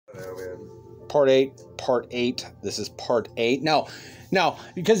know, man. Part 8. This is part 8. No,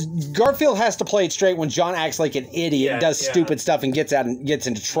 because Garfield has to play it straight when John acts like an idiot and does stupid stuff and gets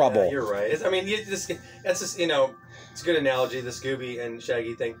into trouble. Yeah, you're right. I mean, that's just, you know, it's a good analogy, the Scooby and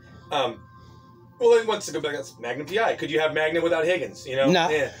Shaggy thing. Well, then once to go back, that's Magnum PI. Could you have Magnum without Higgins? You know, No,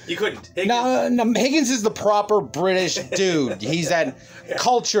 you couldn't. Higgins, no, Higgins is the proper British dude. He's that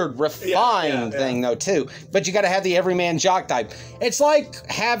cultured, refined thing, though, too. But you got to have the everyman jock type. It's like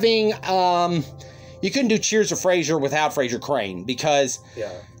having, you couldn't do Cheers or Frasier without Frasier Crane because,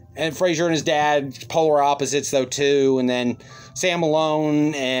 and Frasier and his dad, polar opposites, though, too. And then Sam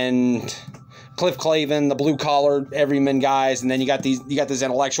Malone and Cliff Clavin, the blue collar everyman guys, and then you got this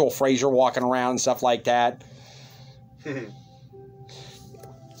intellectual Frasier walking around and stuff like that.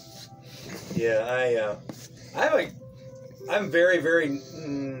 Yeah, I'm very, very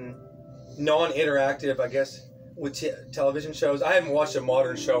non-interactive, I guess, with television shows. I haven't watched a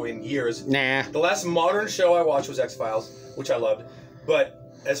modern show in years. Nah. The last modern show I watched was X-Files, which I loved. But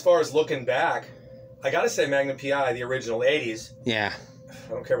as far as looking back, I gotta say Magnum PI, the original 80s. Yeah.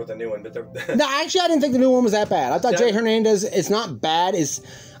 I don't care about the new one, but they're... No, actually, I didn't think the new one was that bad. I thought Jay Hernandez, it's not bad.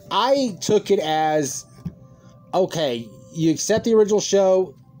 I took it as, okay, you accept the original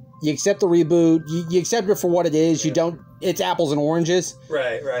show, you accept the reboot, you accept it for what it is, you don't, it's apples and oranges.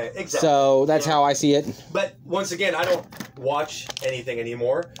 Right, exactly. So that's how I see it. But once again, I don't watch anything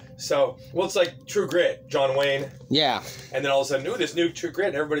anymore. So, well, it's like True Grit, John Wayne. Yeah. And then all of a sudden, ooh, this new True Grit,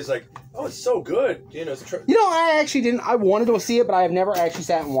 and everybody's like, oh, it's so good. You know, I actually didn't. I wanted to see it, but I have never actually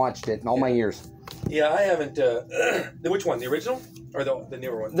sat and watched it in all my years. Yeah, I haven't. Which one? The original or the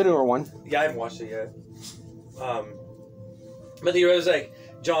newer one? The newer one. Yeah, I haven't watched it yet. But it was like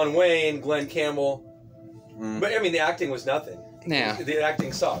John Wayne, Glenn Campbell. But I mean, the acting was nothing. Yeah. The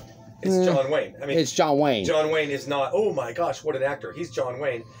acting sucked. It's John Wayne. I mean, it's John Wayne. John Wayne is not. Oh my gosh, what an actor! He's John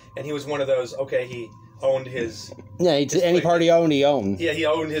Wayne, and he was one of those. Okay, he owned his. Yeah, any part he owned, he owned. Yeah, he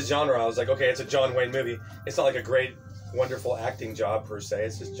owned his genre. I was like, okay, it's a John Wayne movie. It's not like a great, wonderful acting job per se.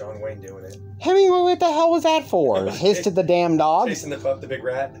 It's just John Wayne doing it. Hemingway, what the hell was that for? Hiss to the damn dog. Chasing the pup, the big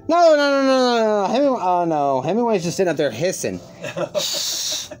rat. No. Hemingway. Oh no, Hemingway's just sitting up there hissing.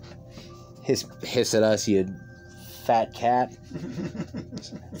 Hiss at us, you fat cat.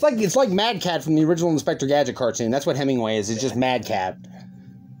 It's like Mad Cat from the original Inspector Gadget cartoon. That's what Hemingway is. It's just Mad Cat.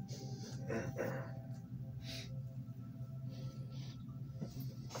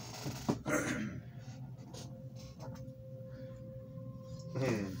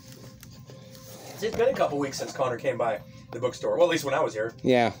 It's been a couple weeks since Connor came by the bookstore. Well, at least when I was here.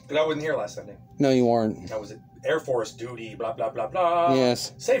 Yeah. Because I wasn't here last Sunday. No, you weren't. I was at Air Force duty, blah, blah, blah, blah.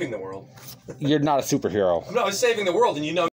 Yes. Saving the world. You're not a superhero. No, I was saving the world, and you know